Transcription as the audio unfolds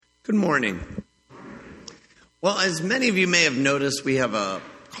Good morning. Well, as many of you may have noticed, we have a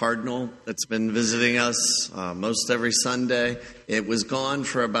cardinal that's been visiting us most every Sunday. It was gone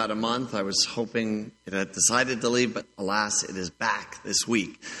for about a month. I was hoping it had decided to leave, but alas, it is back this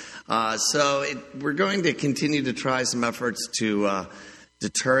week. We're going to continue to try some efforts to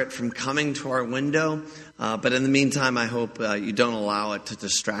deter it from coming to our window. But in the meantime, I hope you don't allow it to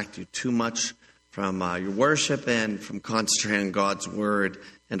distract you too much from your worship and from concentrating on God's Word,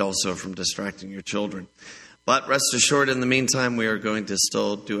 and also from distracting your children. But rest assured, in the meantime, we are going to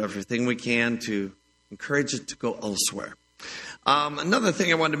still do everything we can to encourage it to go elsewhere. Another thing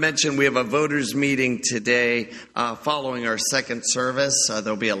I wanted to mention, we have a voters meeting today following our second service.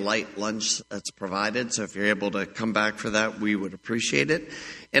 There'll be a light lunch that's provided, so if you're able to come back for that, we would appreciate it.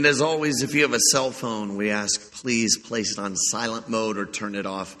 And as always, if you have a cell phone, we ask please place it on silent mode or turn it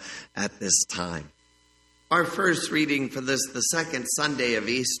off at this time. Our first reading for the second Sunday of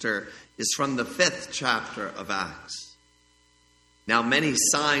Easter is from the 5th chapter of Acts. Now many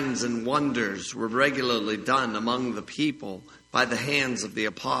signs and wonders were regularly done among the people by the hands of the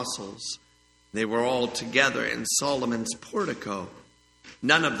apostles. They were all together in Solomon's portico.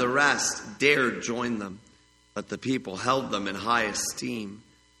 None of the rest dared join them, but the people held them in high esteem.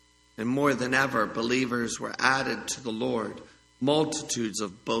 And more than ever, believers were added to the Lord, multitudes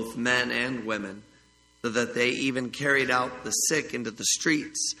of both men and women, so that they even carried out the sick into the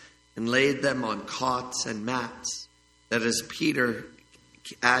streets and laid them on cots and mats, that as Peter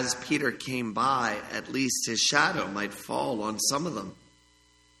came by, at least his shadow might fall on some of them.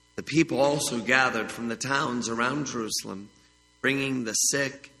 The people also gathered from the towns around Jerusalem, bringing the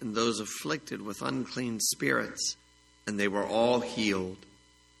sick and those afflicted with unclean spirits, and they were all healed.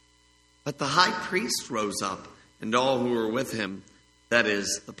 But the high priest rose up, and all who were with him, that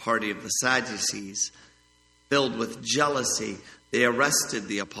is, the party of the Sadducees, filled with jealousy, they arrested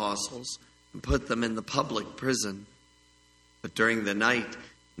the apostles and put them in the public prison. But during the night,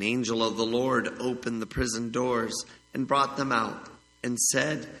 an angel of the Lord opened the prison doors and brought them out and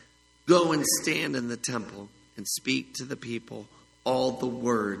said, "Go and stand in the temple and speak to the people all the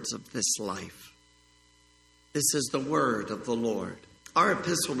words of this life." This is the word of the Lord. Our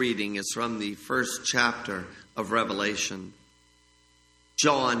epistle reading is from the 1st chapter of Revelation.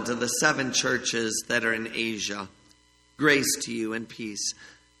 John, to the 7 churches that are in Asia, grace to you and peace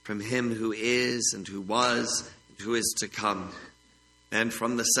from him who is and who was and who is to come, and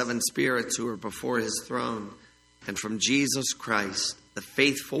from the 7 spirits who are before his throne, and from Jesus Christ, the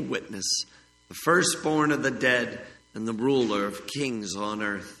faithful witness, the firstborn of the dead and the ruler of kings on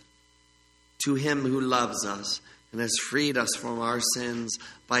earth. To him who loves us and has freed us from our sins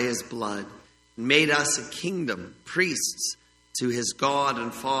by his blood, and made us a kingdom, priests to his God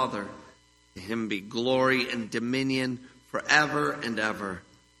and Father. To him be glory and dominion forever and ever.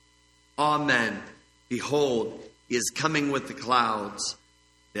 Amen. Behold, he is coming with the clouds.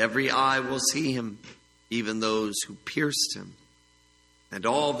 Every eye will see him, even those who pierced him. And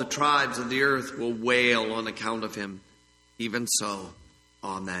all the tribes of the earth will wail on account of him. Even so,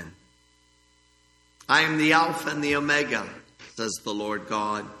 amen. I am the Alpha and the Omega, says the Lord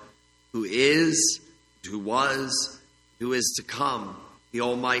God, who is, who was, who is to come, the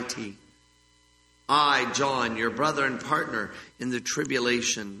Almighty. I, John, your brother and partner in the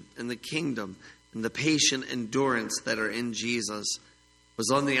tribulation and the kingdom and the patient endurance that are in Jesus,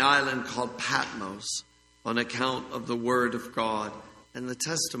 was on the island called Patmos on account of the word of God and the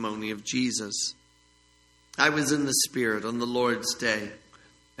testimony of Jesus. I was in the Spirit on the Lord's day,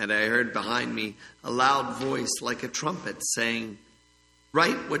 and I heard behind me a loud voice like a trumpet saying,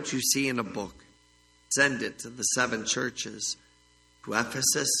 "Write what you see in a book. Send it to the 7 churches, to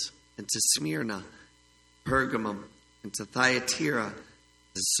Ephesus and to Smyrna, Pergamum and to Thyatira,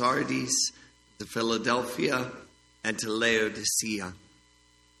 to Sardis, to Philadelphia and to Laodicea."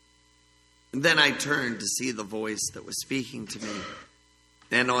 And then I turned to see the voice that was speaking to me.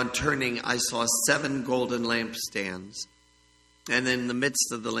 And on turning, I saw 7 golden lampstands. And in the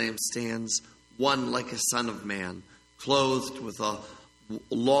midst of the lampstands, one like a son of man, clothed with a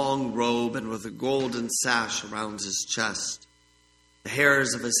long robe and with a golden sash around his chest. The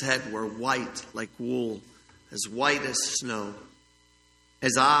hairs of his head were white like wool, as white as snow.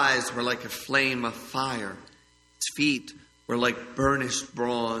 His eyes were like a flame of fire. His feet were like burnished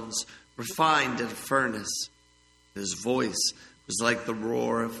bronze, refined in a furnace. His voice was like the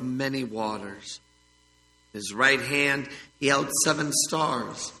roar of many waters. In his right hand he held 7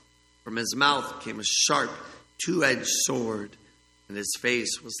 stars. From his mouth came a sharp, 2-edged sword. And his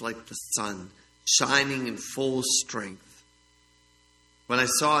face was like the sun, shining in full strength. When I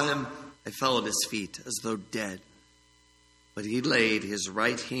saw him, I fell at his feet as though dead. But he laid his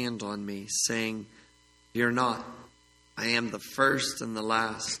right hand on me, saying, Fear not, I am the first and the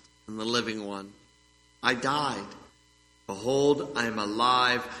last and the living one. I died. Behold, I am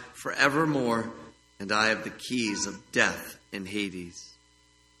alive forevermore, and I have the keys of death and Hades.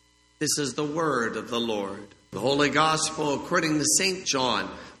 This is the word of the Lord. The Holy Gospel according to St. John,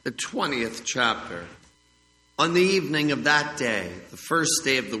 the 20th chapter. On the evening of that day, the first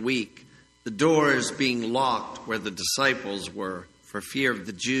day of the week, the doors being locked where the disciples were for fear of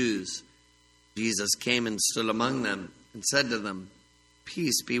the Jews, Jesus came and stood among them and said to them,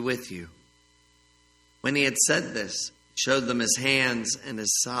 Peace be with you. When he had said this, he showed them his hands and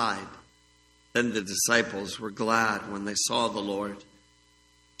his side. Then the disciples were glad when they saw the Lord.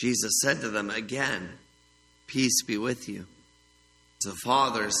 Jesus said to them again, Peace be with you. As the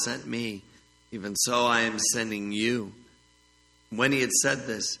Father sent me, even so I am sending you. When he had said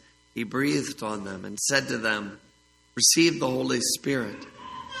this, he breathed on them and said to them, Receive the Holy Spirit.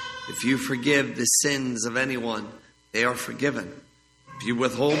 If you forgive the sins of anyone, they are forgiven. If you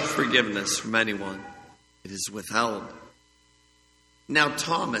withhold forgiveness from anyone, it is withheld. Now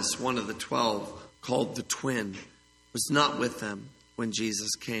Thomas, one of the 12, called the twin, was not with them when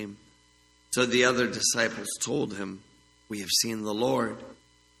Jesus came. So the other disciples told him, We have seen the Lord.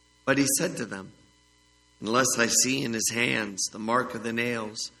 But he said to them, Unless I see in his hands the mark of the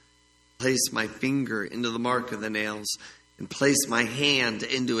nails, place my finger into the mark of the nails, and place my hand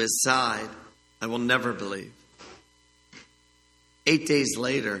into his side, I will never believe. 8 days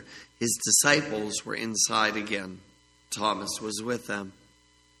later, his disciples were inside again. Thomas was with them.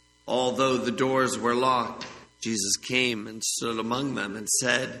 Although the doors were locked, Jesus came and stood among them and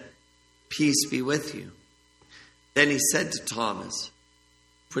said, Peace be with you. Then he said to Thomas,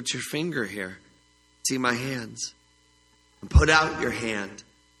 Put your finger here, see my hands, and put out your hand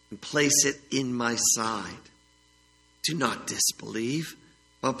and place it in my side. Do not disbelieve,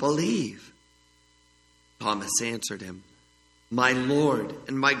 but believe. Thomas answered him, My Lord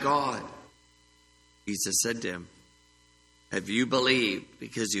and my God. Jesus said to him, Have you believed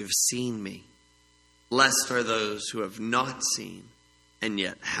because you have seen me? Blessed are those who have not seen and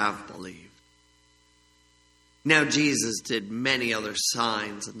yet have believed. Now Jesus did many other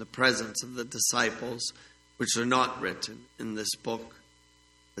signs in the presence of the disciples, which are not written in this book,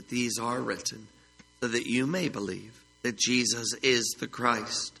 but these are written so that you may believe that Jesus is the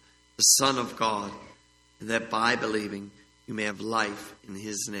Christ, the Son of God, and that by believing you may have life in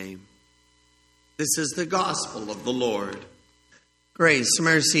his name. This is the gospel of the Lord. Grace,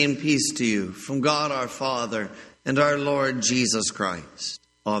 mercy, and peace to you from God our Father and our Lord Jesus Christ.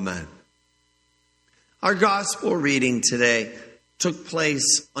 Amen. Our gospel reading today took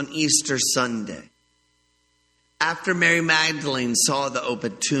place on Easter Sunday. After Mary Magdalene saw the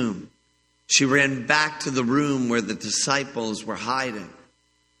open tomb, she ran back to the room where the disciples were hiding.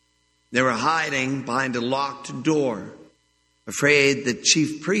 They were hiding behind a locked door, afraid the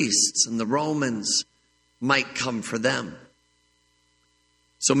chief priests and the Romans might come for them.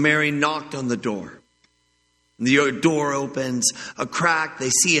 So Mary knocked on the door. The door opens, a crack, they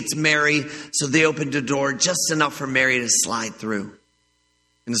see it's Mary, so they opened the door just enough for Mary to slide through.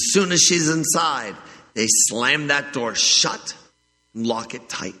 And as soon as she's inside, they slam that door shut and lock it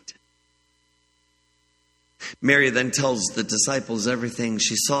tight. Mary then tells the disciples everything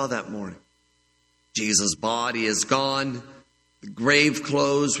she saw that morning. Jesus' body is gone. The grave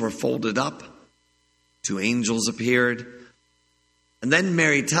clothes were folded up. 2 angels appeared. And then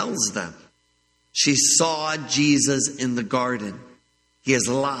Mary tells them she saw Jesus in the garden. He is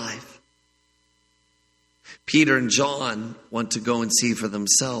alive. Peter and John want to go and see for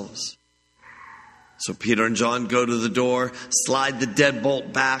themselves. So Peter and John go to the door, slide the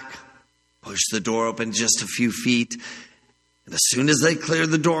deadbolt back, push the door open just a few feet. And as soon as they clear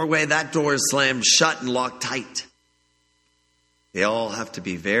the doorway, that door is slammed shut and locked tight. They all have to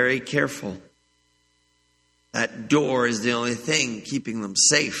be very careful. That door is the only thing keeping them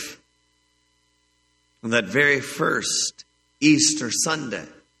safe. On that very first Easter Sunday,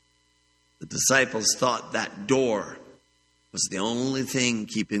 the disciples thought that door was the only thing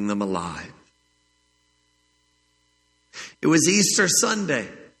keeping them alive. It was Easter Sunday.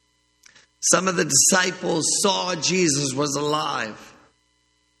 Some of the disciples saw Jesus was alive,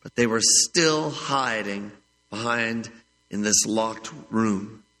 but they were still hiding behind in this locked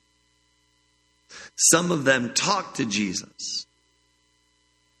room. Some of them talked to Jesus,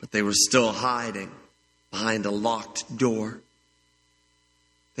 but they were still hiding behind a locked door.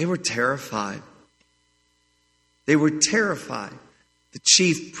 They were terrified. They were terrified the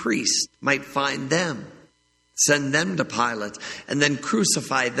chief priest might find them, send them to Pilate, and then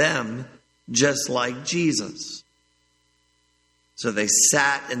crucify them just like Jesus. So they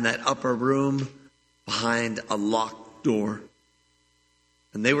sat in that upper room behind a locked door.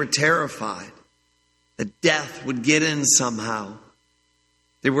 And they were terrified that death would get in somehow.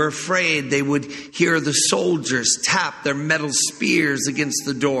 They were afraid they would hear the soldiers tap their metal spears against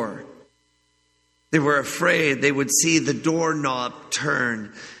the door. They were afraid they would see the doorknob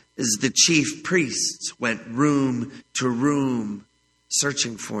turn as the chief priests went room to room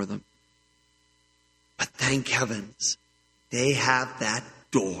searching for them. But thank heavens, they have that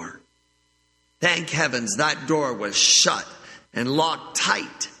door. Thank heavens, that door was shut and locked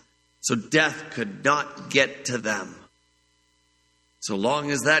tight, so death could not get to them. So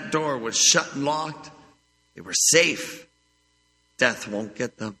long as that door was shut and locked, they were safe. Death won't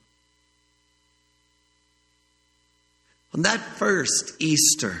get them. On that first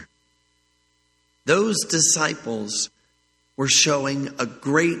Easter, those disciples were showing a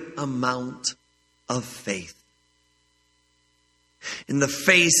great amount of faith. In the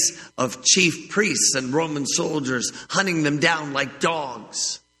face of chief priests and Roman soldiers hunting them down like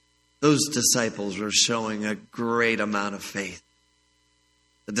dogs, those disciples were showing a great amount of faith.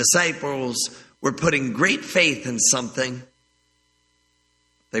 The disciples were putting great faith in something.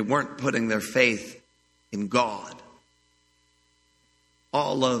 They weren't putting their faith in God.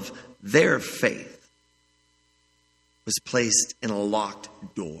 All of their faith was placed in a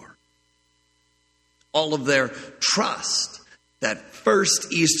locked door. All of their trust that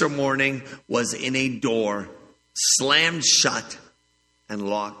first Easter morning was in a door slammed shut and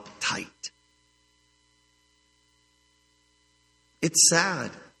locked tight. It's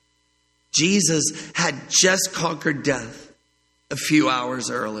sad. Jesus had just conquered death a few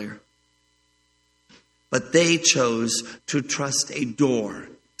hours earlier. But they chose to trust a door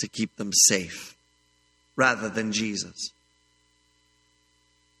to keep them safe rather than Jesus.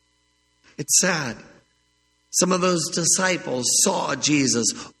 It's sad. Some of those disciples saw Jesus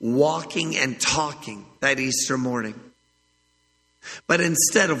walking and talking that Easter morning. But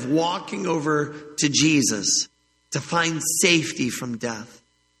instead of walking over to Jesus to find safety from death,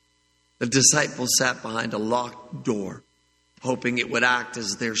 the disciples sat behind a locked door, hoping it would act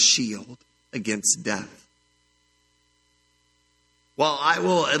as their shield against death. Well, I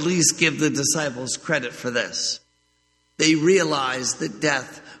will at least give the disciples credit for this. They realized that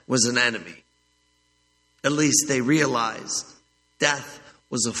death was an enemy. At least they realized death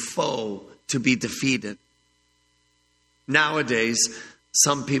was a foe to be defeated. Nowadays,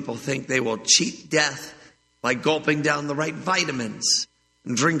 some people think they will cheat death by gulping down the right vitamins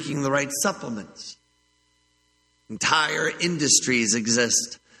and drinking the right supplements. Entire industries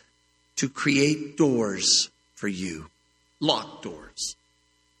exist to create doors for you, locked doors.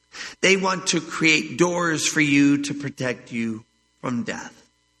 They want to create doors for you to protect you from death.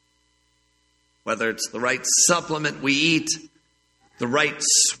 Whether it's the right supplement we eat, the right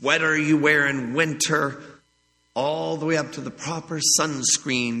sweater you wear in winter, all the way up to the proper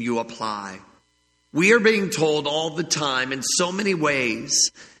sunscreen you apply. We are being told all the time in so many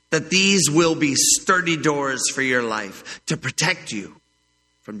ways that these will be sturdy doors for your life to protect you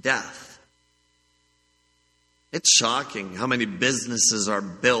from death. It's shocking how many businesses are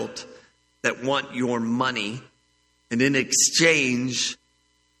built that want your money, and in exchange,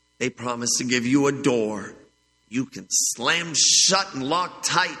 they promise to give you a door you can slam shut and lock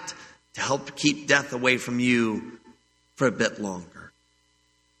tight to help keep death away from you for a bit longer.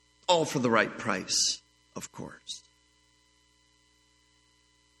 All for the right price, of course.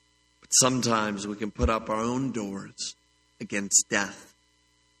 But sometimes we can put up our own doors against death.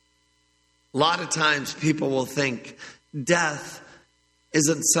 A lot of times people will think death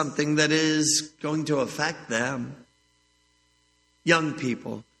isn't something that is going to affect them. Young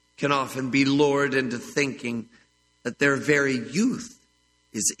people can often be lured into thinking that their very youth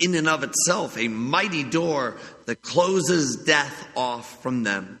is in and of itself a mighty door that closes death off from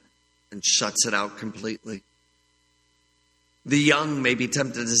them and shuts it out completely. The young may be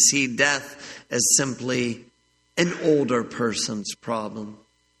tempted to see death as simply an older person's problem.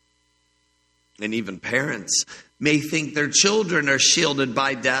 And even parents may think their children are shielded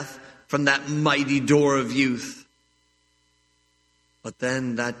by death from that mighty door of youth. But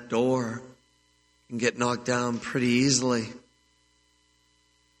then that door can get knocked down pretty easily.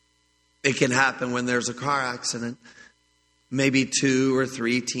 It can happen when there's a car accident. Maybe 2 or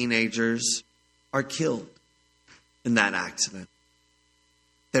 3 teenagers are killed in that accident.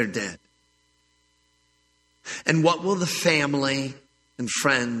 They're dead. And what will the family and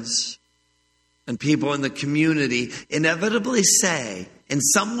friends and people in the community inevitably say in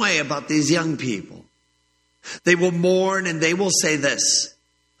some way about these young people? They will mourn and they will say this: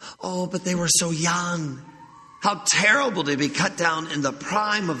 "Oh, but they were so young. How terrible to be cut down in the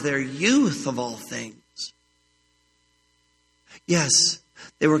prime of their youth of all things. Yes,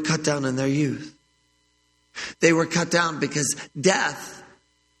 they were cut down in their youth. They were cut down because death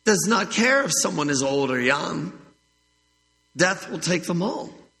does not care if someone is old or young. Death will take them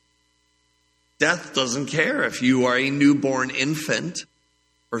all. Death doesn't care if you are a newborn infant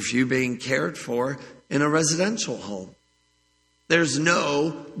or if you're being cared for in a residential home. There's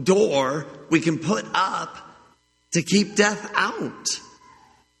no door we can put up to keep death out.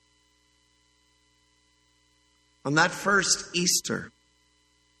 On that first Easter,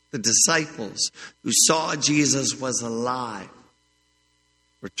 the disciples who saw Jesus was alive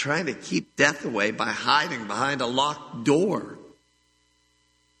were trying to keep death away by hiding behind a locked door.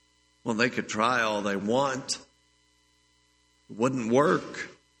 Well, they could try all they want. It wouldn't work.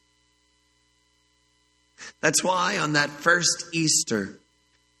 That's why on that first Easter,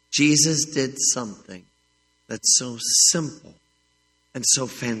 Jesus did something that's so simple and so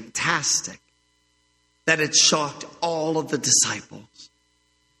fantastic that it shocked all of the disciples.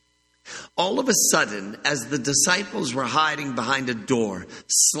 All of a sudden, as the disciples were hiding behind a door,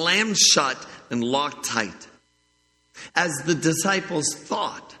 slammed shut and locked tight, as the disciples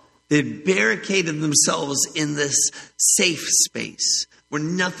thought they'd barricaded themselves in this safe space where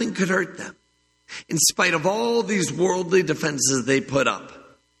nothing could hurt them, in spite of all these worldly defenses they put up,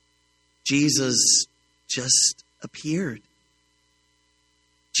 Jesus just appeared.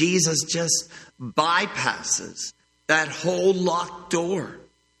 Jesus just bypasses that whole locked door.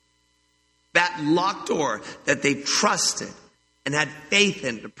 That locked door that they trusted and had faith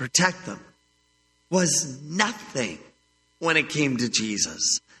in to protect them was nothing when it came to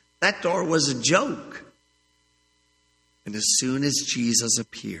Jesus. That door was a joke. And as soon as Jesus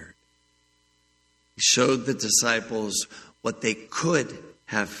appeared, he showed the disciples what they could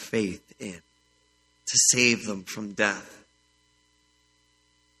have faith in to save them from death.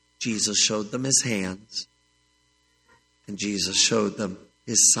 Jesus showed them his hands, and Jesus showed them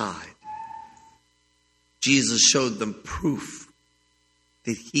his side. Jesus showed them proof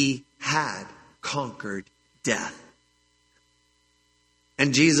that he had conquered death.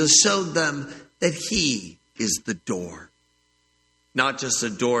 And Jesus showed them that he is the door. Not just a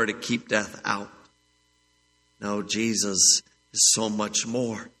door to keep death out. No, Jesus is so much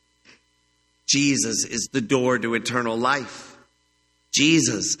more. Jesus is the door to eternal life.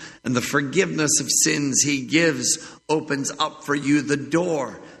 Jesus and the forgiveness of sins he gives opens up for you the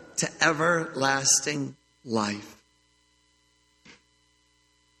door to everlasting life.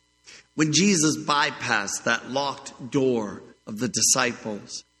 When Jesus bypassed that locked door of the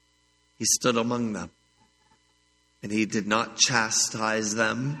disciples, he stood among them. And he did not chastise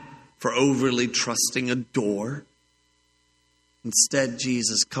them for overly trusting a door. Instead,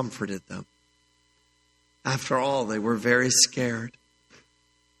 Jesus comforted them. After all, they were very scared.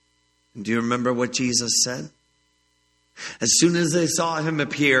 And do you remember what Jesus said? As soon as they saw him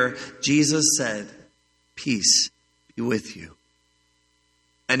appear, Jesus said, "Peace be with you."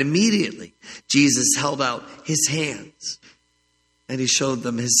 And immediately, Jesus held out his hands and he showed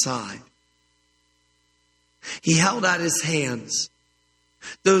them his side. He held out his hands.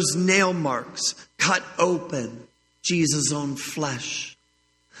 Those nail marks cut open Jesus' own flesh.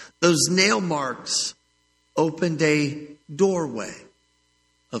 Those nail marks opened a doorway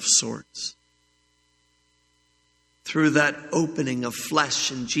of sorts. Through that opening of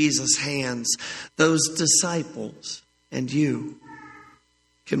flesh in Jesus' hands, those disciples and you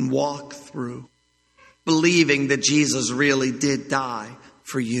can walk through, believing that Jesus really did die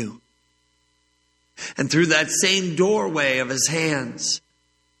for you. And through that same doorway of his hands,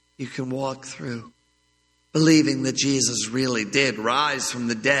 you can walk through, believing that Jesus really did rise from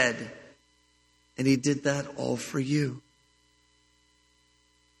the dead. And he did that all for you.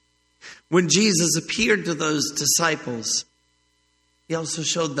 When Jesus appeared to those disciples, he also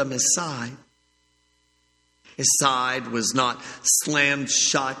showed them his side. His side was not slammed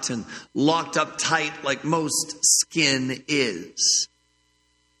shut and locked up tight like most skin is.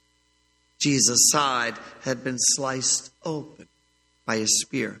 Jesus' side had been sliced open by a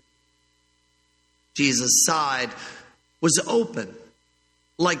spear. Jesus' side was open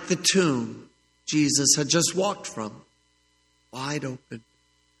like the tomb Jesus had just walked from, wide open.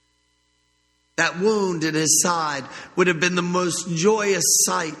 That wound in his side would have been the most joyous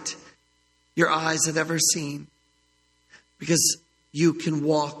sight your eyes had ever seen, because you can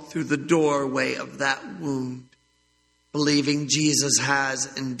walk through the doorway of that wound, believing Jesus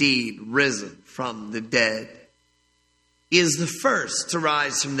has indeed risen from the dead. He is the first to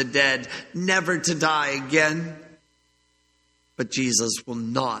rise from the dead, never to die again. But Jesus will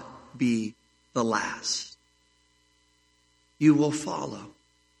not be the last. you will follow.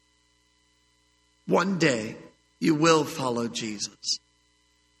 One day, you will follow Jesus.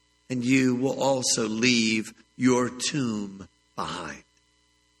 And you will also leave your tomb behind.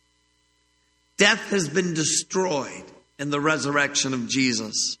 Death has been destroyed in the resurrection of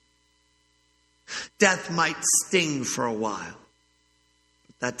Jesus. Death might sting for a while,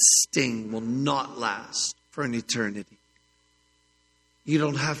 but that sting will not last for an eternity. You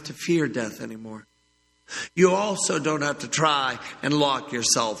don't have to fear death anymore. You also don't have to try and lock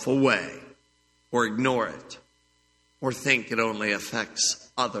yourself away or ignore it or think it only affects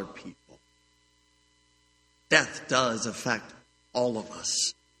other people. Death does affect all of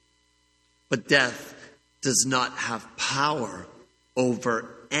us, but death does not have power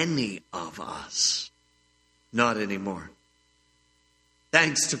over any of us. Not anymore.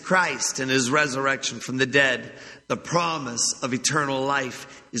 Thanks to Christ and his resurrection from the dead, the promise of eternal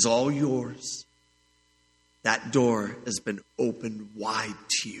life is all yours. That door has been opened wide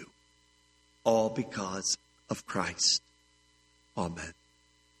to you, all because of Christ. Amen.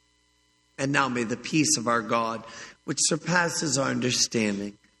 And now may the peace of our God, which surpasses our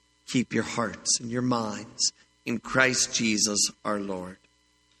understanding, keep your hearts and your minds in Christ Jesus our Lord.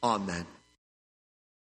 Amen.